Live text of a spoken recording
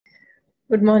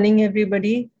Good morning,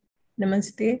 everybody.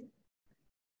 Namaste.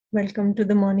 Welcome to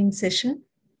the morning session.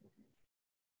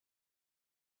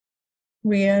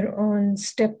 We are on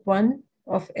step 1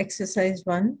 of exercise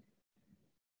 1,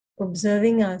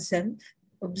 observing ourselves,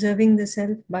 observing the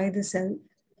self,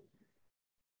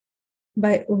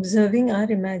 by observing our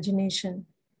imagination.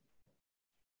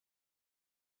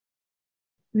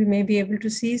 We may be able to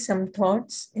see some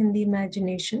thoughts in the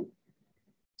imagination.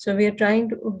 So we are trying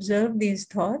to observe these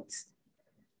thoughts,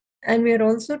 and we are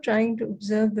also trying to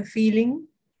observe the feeling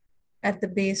at the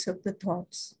base of the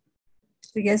thoughts.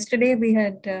 So yesterday we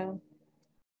had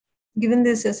given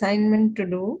this assignment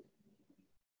to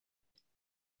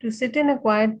sit in a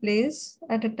quiet place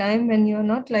at a time when you're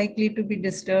not likely to be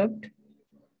disturbed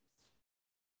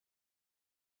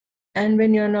and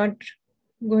when you're not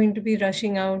going to be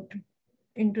rushing out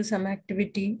into some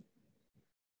activity.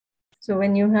 So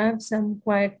when you have some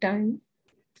quiet time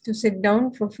to sit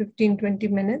down for 15-20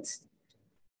 minutes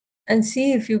and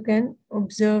see if you can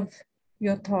observe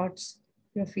your thoughts,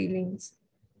 your feelings.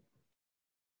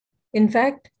 In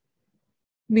fact,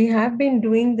 we have been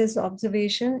doing this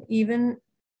observation even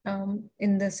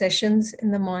in the sessions in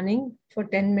the morning for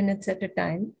 10 minutes at a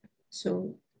time.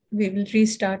 So we will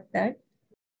restart that.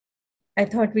 I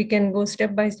thought we can go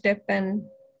step by step and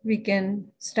we can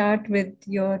start with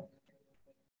your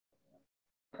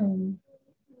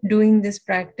doing this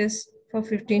practice for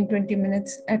 15-20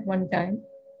 minutes at one time.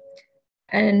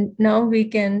 And now we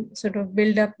can sort of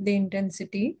build up the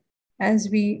intensity as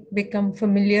we become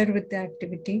familiar with the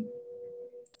activity.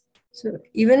 So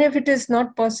even if it is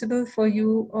not possible for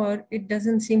you or it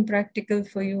doesn't seem practical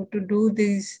for you to do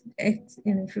these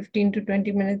 15 to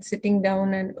 20 minutes sitting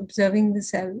down and observing the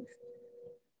self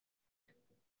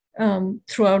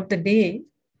throughout the day,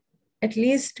 at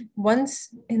least once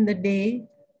in the day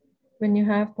when you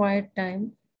have quiet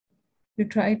time, you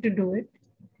try to do it.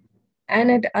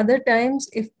 And at other times,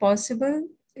 if possible,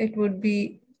 it would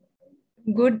be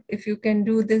good if you can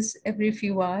do this every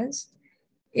few hours.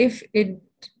 If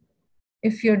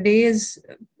your day is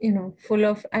full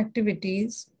of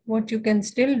activities, what you can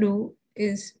still do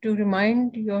is to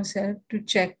remind yourself to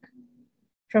check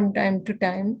from time to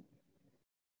time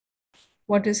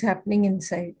what is happening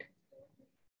inside.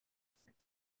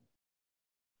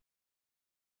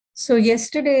 So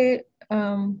yesterday,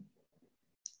 were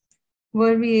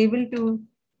we able to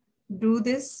do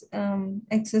this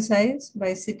exercise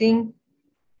by sitting,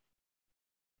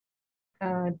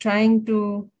 trying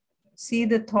to see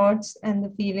the thoughts and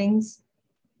the feelings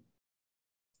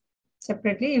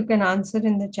separately? You can answer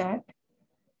in the chat.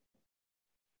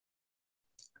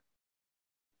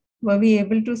 Were we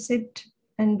able to sit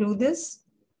and do this,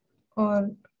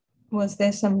 or was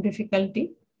there some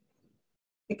difficulty?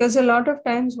 Because a lot of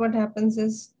times what happens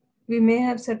is we may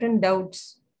have certain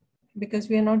doubts because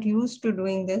we are not used to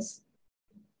doing this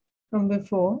from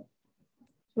before.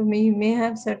 So we may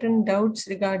have certain doubts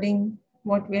regarding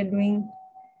what we are doing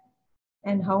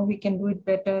and how we can do it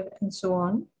better and so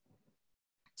on.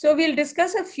 So we'll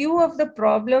discuss a few of the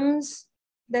problems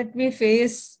that we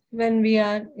face when we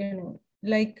are,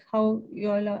 like how you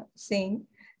all are saying.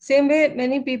 Same way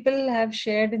many people have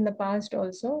shared in the past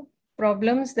also,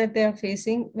 problems that they are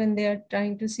facing when they are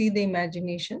trying to see the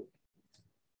imagination.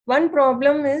 One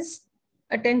problem is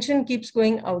attention keeps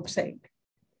going outside.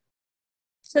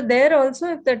 So there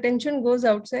also, if the attention goes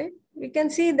outside, we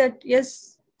can see that,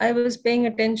 yes, I was paying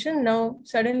attention. Now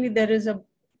suddenly there is a,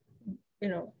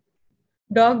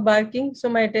 dog barking. So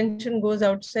my attention goes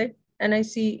outside and I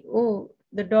see, oh,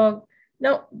 the dog.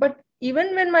 Now, but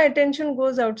even when my attention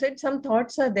goes outside, some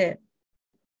thoughts are there.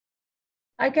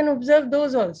 I can observe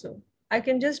those also. I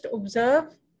can just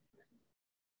observe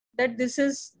that this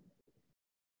is,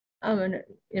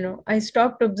 I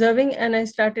stopped observing and I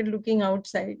started looking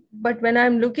outside. But when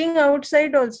I'm looking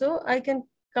outside also, I can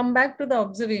come back to the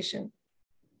observation.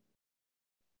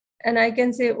 And I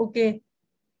can say, okay,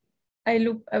 I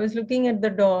was looking at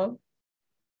the dog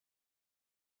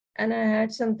and I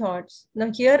had some thoughts.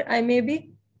 Now here I may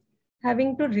be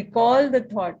having to recall the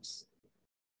thoughts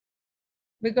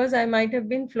because I might have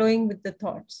been flowing with the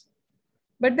thoughts.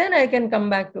 But then I can come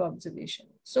back to observation.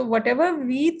 So whatever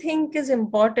we think is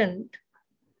important,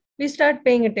 we start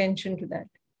paying attention to that.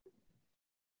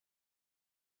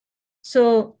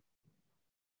 So,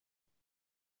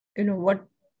 what,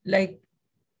 like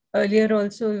earlier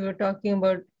also we were talking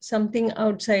about something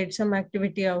outside, some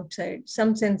activity outside,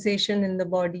 some sensation in the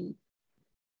body.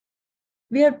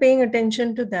 We are paying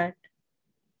attention to that.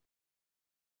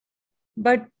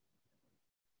 But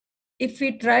if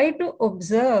we try to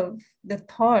observe the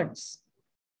thoughts,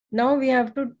 now we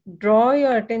have to draw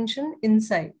your attention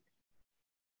inside.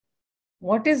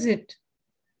 What is it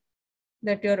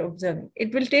that you're observing?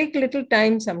 It will take little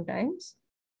time sometimes.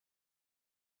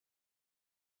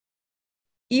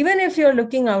 Even if you're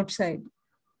looking outside,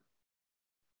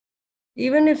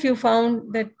 even if you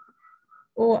found that,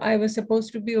 oh, I was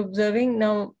supposed to be observing,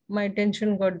 now my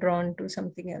attention got drawn to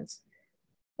something else.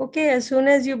 Okay, as soon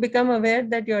as you become aware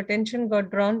that your attention got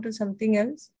drawn to something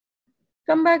else,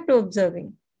 come back to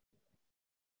observing.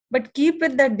 But keep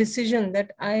with that decision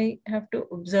that I have to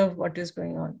observe what is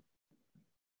going on.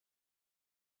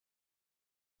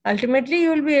 Ultimately, you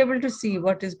will be able to see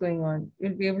what is going on.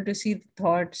 You'll be able to see the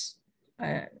thoughts.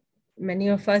 Many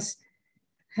of us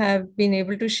have been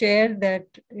able to share that,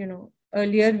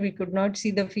 earlier we could not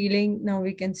see the feeling. Now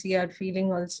we can see our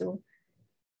feeling also.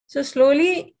 So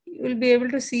slowly you will be able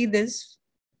to see this.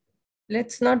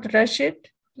 Let's not rush it.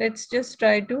 Let's just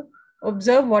try to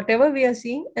observe whatever we are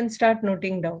seeing and start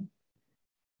noting down.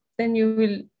 Then you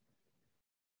will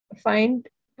find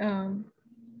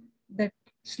that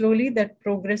slowly that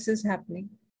progress is happening.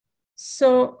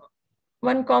 So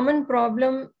one common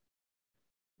problem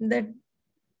that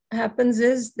happens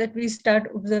is that we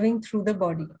start observing through the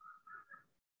body.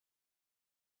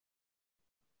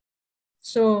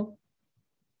 So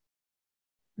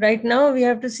right now we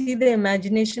have to see the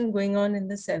imagination going on in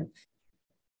the self.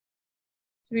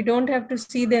 We don't have to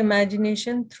see the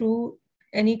imagination through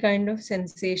any kind of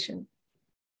sensation,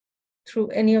 through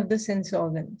any of the sense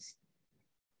organs.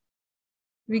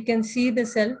 We can see the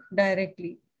self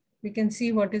directly. We can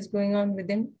see what is going on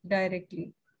within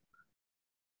directly.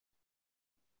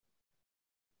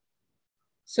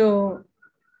 So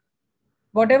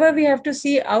whatever we have to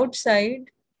see outside,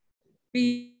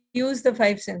 we use the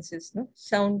five senses, no?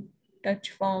 Sound,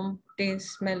 touch, form,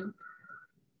 taste, smell.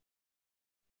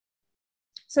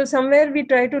 So somewhere we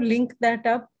try to link that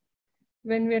up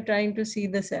when we are trying to see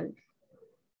the self.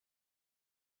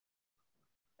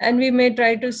 And we may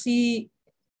try to see,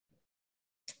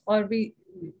 or we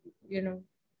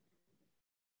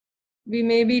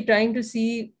may be trying to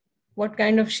see what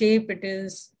kind of shape it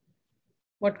is,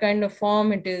 what kind of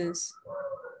form it is,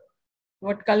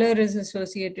 what color is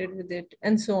associated with it,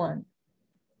 and so on.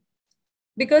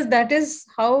 Because that is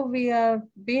how we have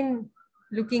been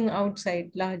looking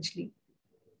outside largely.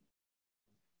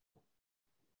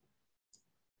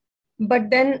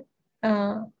 But then,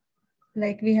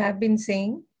 like we have been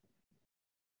saying,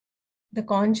 the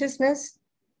consciousness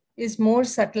is more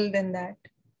subtle than that.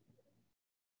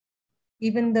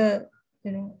 Even the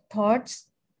thoughts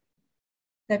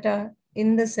that are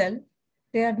in the self,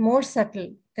 they are more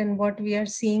subtle than what we are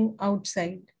seeing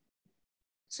outside.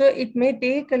 So it may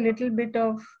take a little bit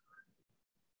of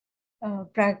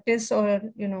practice, or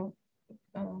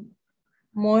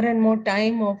more and more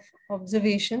time of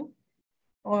observation,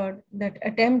 or that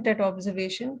attempt at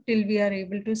observation, till we are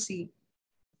able to see.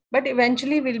 But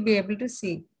eventually we'll be able to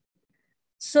see.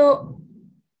 So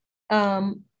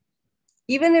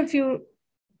even if you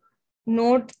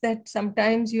note that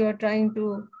sometimes you are trying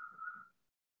to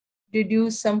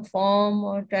deduce some form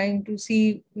or trying to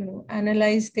see,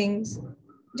 analyze things,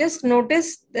 just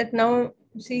notice that now,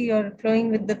 see, you're flowing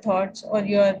with the thoughts, or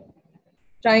you're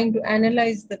trying to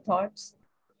analyze the thoughts.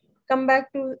 Come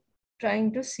back to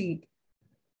trying to see.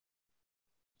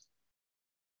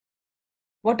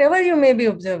 Whatever you may be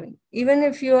observing, even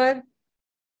if you're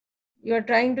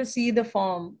trying to see the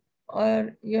form,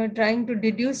 or you're trying to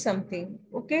deduce something,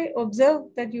 okay, observe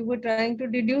that you were trying to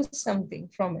deduce something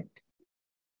from it.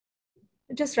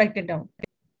 Just write it down.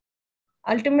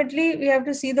 Ultimately, we have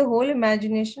to see the whole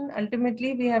imagination.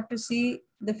 Ultimately, we have to see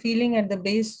the feeling at the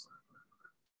base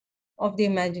of the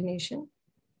imagination.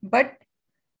 But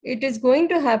it is going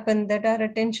to happen that our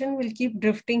attention will keep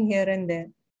drifting here and there.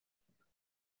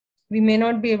 We may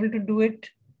not be able to do it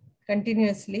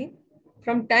continuously.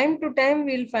 From time to time,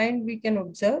 we'll find we can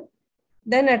observe.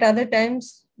 Then at other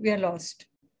times, we are lost.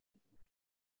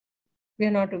 We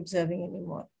are not observing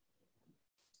anymore.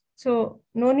 So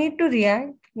no need to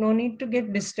react, no need to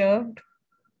get disturbed,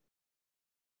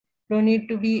 no need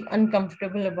to be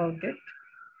uncomfortable about it.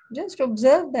 Just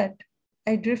observe that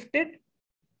I drifted,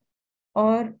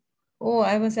 or, oh,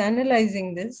 I was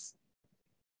analyzing this.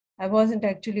 I wasn't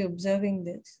actually observing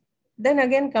this. Then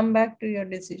again, come back to your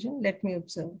decision. Let me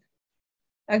observe.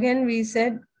 Again, we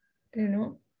said,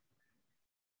 when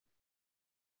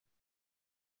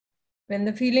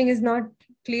the feeling is not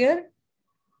clear,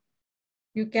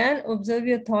 you can observe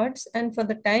your thoughts, and for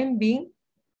the time being,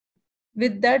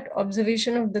 with that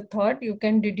observation of the thought, you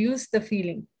can deduce the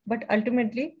feeling. But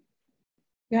ultimately,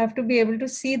 you have to be able to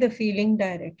see the feeling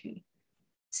directly.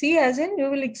 See as in you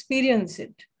will experience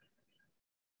it.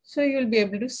 So you'll be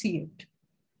able to see it.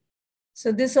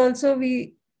 So this also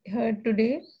we heard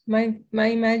today. My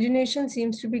imagination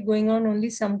seems to be going on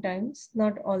only sometimes,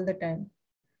 not all the time.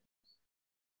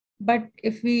 But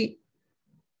if we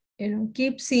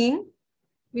keep seeing,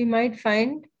 we might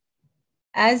find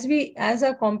as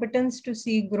our competence to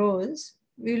see grows,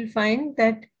 we will find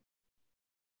that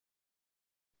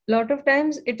a lot of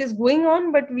times it is going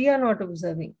on, but we are not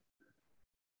observing.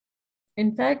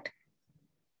 In fact,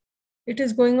 it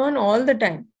is going on all the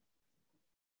time,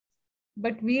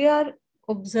 but we are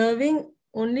observing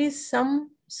only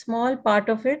some small part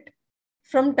of it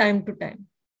from time to time.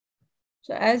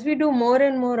 So as we do more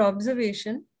and more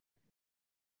observation,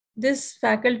 this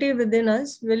faculty within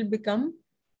us will become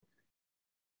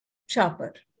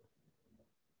sharper.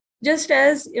 Just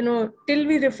as, till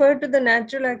we refer to the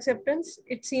natural acceptance,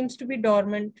 it seems to be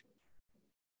dormant.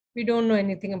 We don't know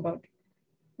anything about it.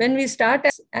 When we start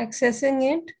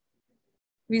accessing it,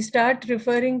 we start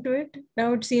referring to it,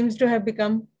 now it seems to have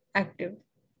become active.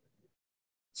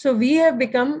 So we have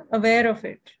become aware of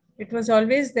it. It was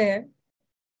always there,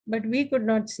 but we could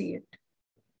not see it.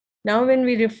 Now when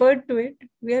we refer to it,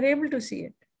 we are able to see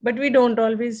it, but we don't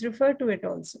always refer to it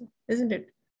also, isn't it?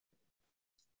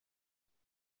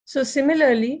 So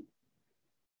similarly,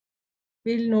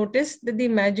 we'll notice that the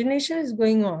imagination is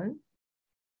going on,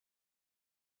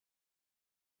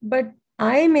 but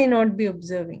I may not be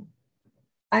observing.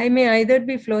 I may either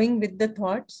be flowing with the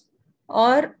thoughts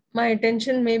or my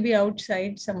attention may be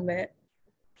outside somewhere.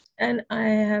 And I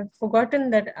have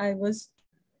forgotten that I was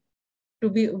to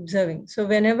be observing. So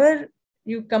whenever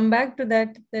you come back to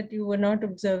that you were not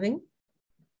observing,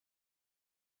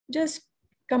 just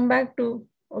come back to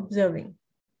observing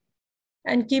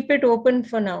and keep it open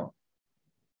for now.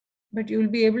 But you'll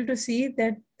be able to see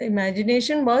that the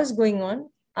imagination was going on.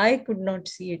 I could not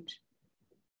see it.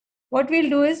 What we'll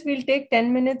do is we'll take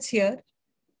 10 minutes here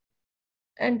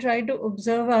and try to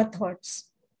observe our thoughts.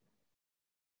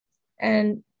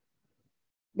 And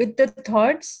with the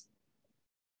thoughts,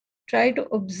 try to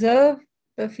observe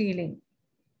the feeling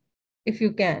if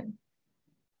you can.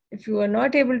 If you are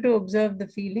not able to observe the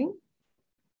feeling,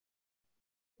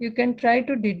 you can try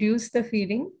to deduce the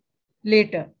feeling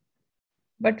later.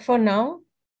 But for now,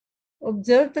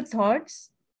 observe the thoughts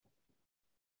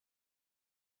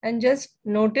and just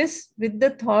notice with the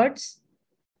thoughts,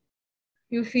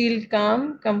 you feel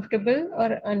calm, comfortable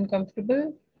or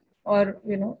uncomfortable, or,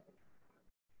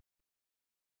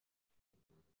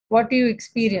 what do you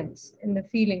experience in the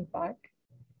feeling part?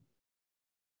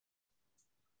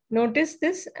 Notice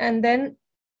this, and then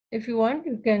if you want,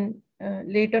 you can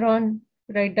later on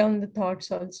write down the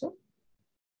thoughts also.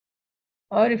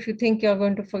 Or if you think you're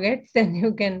going to forget, then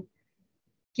you can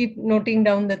keep noting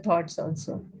down the thoughts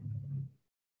also.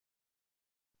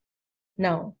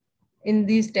 Now, in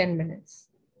these 10 minutes.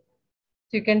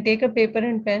 So you can take a paper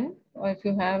and pen, or if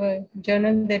you have a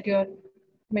journal that you're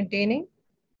maintaining,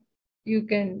 you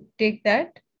can take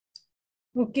that.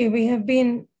 Okay, we have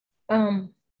been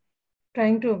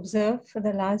trying to observe for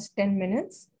the last 10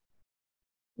 minutes.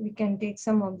 We can take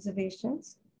some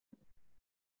observations.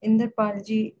 Inder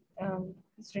Palji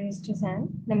has raised his hand.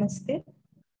 Namaste.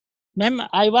 Ma'am,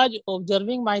 I was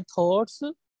observing my thoughts.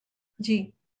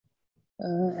 Ji.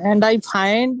 And I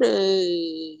find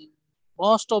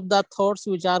most of the thoughts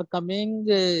which are coming,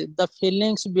 the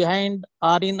feelings behind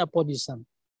are in opposition.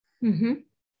 Mm-hmm.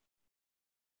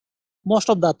 Most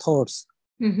of the thoughts.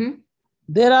 Mm-hmm.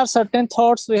 There are certain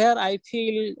thoughts where I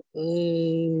feel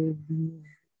the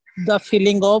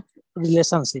feeling of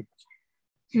relationship.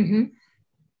 Mm-hmm.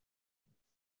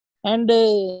 And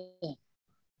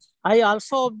I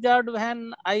also observed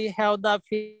when I have the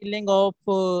feeling of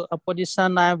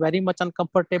opposition, I am very much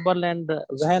uncomfortable. And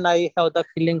when I have the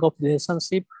feeling of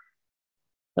relationship,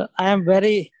 I am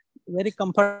very, very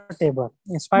comfortable,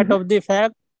 in spite of the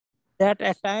fact that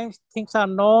at times things are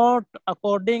not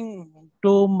according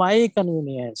to my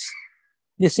convenience.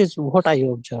 This is what I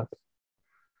observed.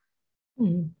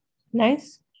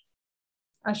 Nice.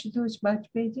 Ashutosh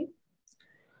Bajpayee.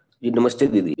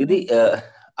 Namaste, Didi. Didi,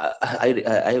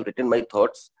 I have written my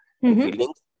thoughts and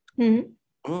feelings and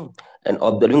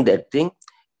observing that thing.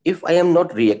 If I am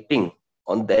not reacting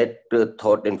on that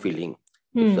thought and feeling,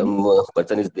 if some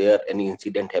person is there, any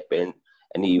incident happened,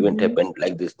 any event happened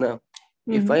like this,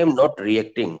 if I am not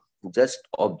reacting, just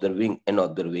observing and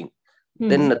observing,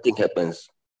 then nothing happens.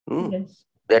 Yes.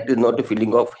 That is not a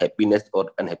feeling of happiness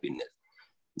or unhappiness.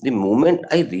 The moment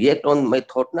I react on my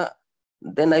thought,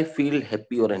 then I feel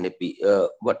happy or unhappy.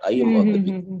 What I am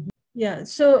observing. Yeah.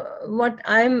 So what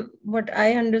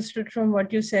I understood from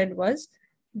what you said was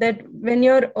that when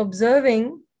you're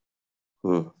observing,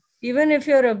 even if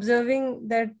you're observing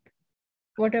that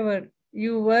whatever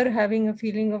you were having a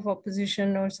feeling of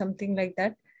opposition or something like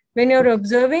that. When you're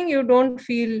observing, you don't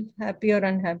feel happy or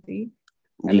unhappy.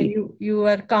 I mean, you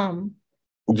are calm.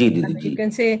 You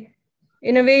can say,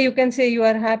 in a way, you can say you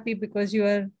are happy because you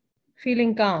are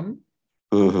feeling calm,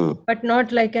 but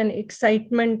not like an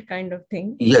excitement kind of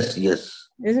thing. Yes.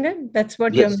 Isn't it? That's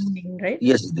what you're meaning, right?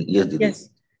 Yes, Didi. Yes.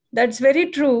 That's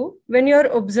very true when you're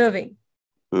observing.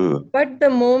 But the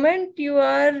moment you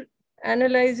are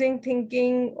analyzing,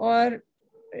 thinking, or,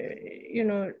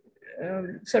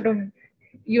 sort of,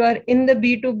 you are in the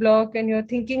B2 block and you're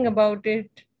thinking about it,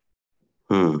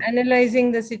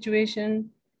 analyzing the situation,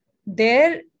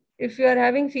 there, if you are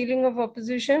having feeling of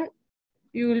opposition,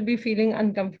 you will be feeling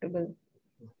uncomfortable.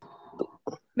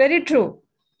 Very true.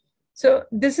 So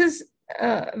this is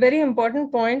a very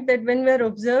important point, that when we are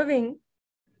observing,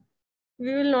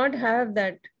 we will not have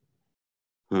that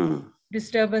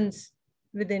disturbance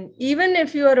within. Even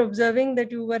if you are observing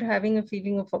that you were having a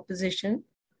feeling of opposition,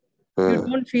 you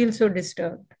don't feel so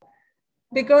disturbed.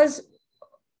 Because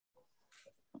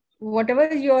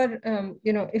whatever you are,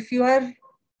 if you are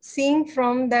seeing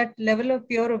from that level of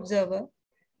pure observer,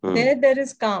 there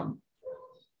is calm.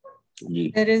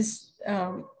 There is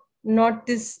not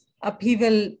this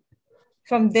upheaval.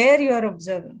 From there you are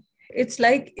observing. It's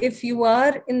like if you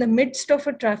are in the midst of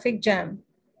a traffic jam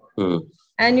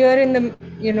and you are in the,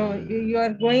 you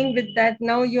are going with that,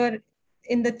 now you are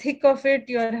in the thick of it,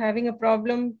 you are having a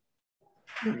problem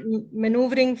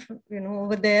maneuvering,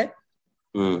 over there.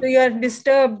 So you are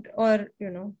disturbed, or,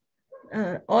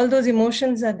 all those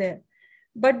emotions are there.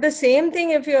 But the same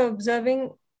thing if you're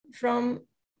observing from,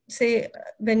 say,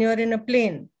 when you're in a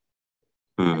plane,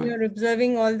 and you're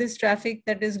observing all this traffic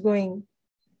that is going,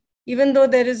 even though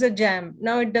there is a jam,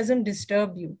 now it doesn't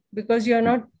disturb you because you're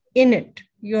not in it.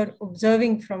 You're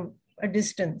observing from a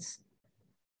distance.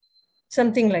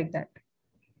 Something like that.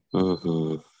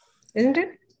 Isn't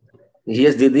it?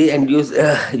 Yes, Didi, and you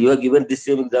have given the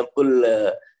same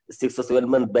example 6 or 7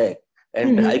 months back,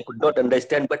 and I could not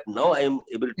understand, but now I am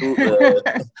able to.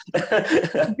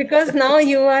 Because now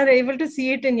you are able to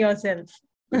see it in yourself.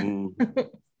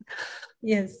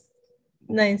 Yes,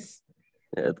 nice.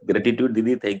 Gratitude,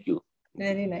 Didi. Thank you.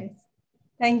 Very nice.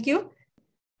 Thank you.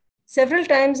 Several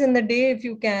times in the day, if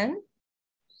you can,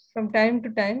 from time to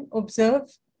time, observe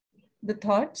the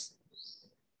thoughts.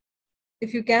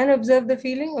 If you can observe the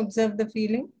feeling, observe the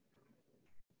feeling.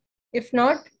 If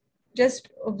not, just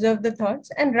observe the thoughts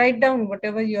and write down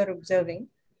whatever you are observing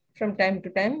from time to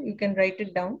time. You can write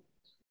it down.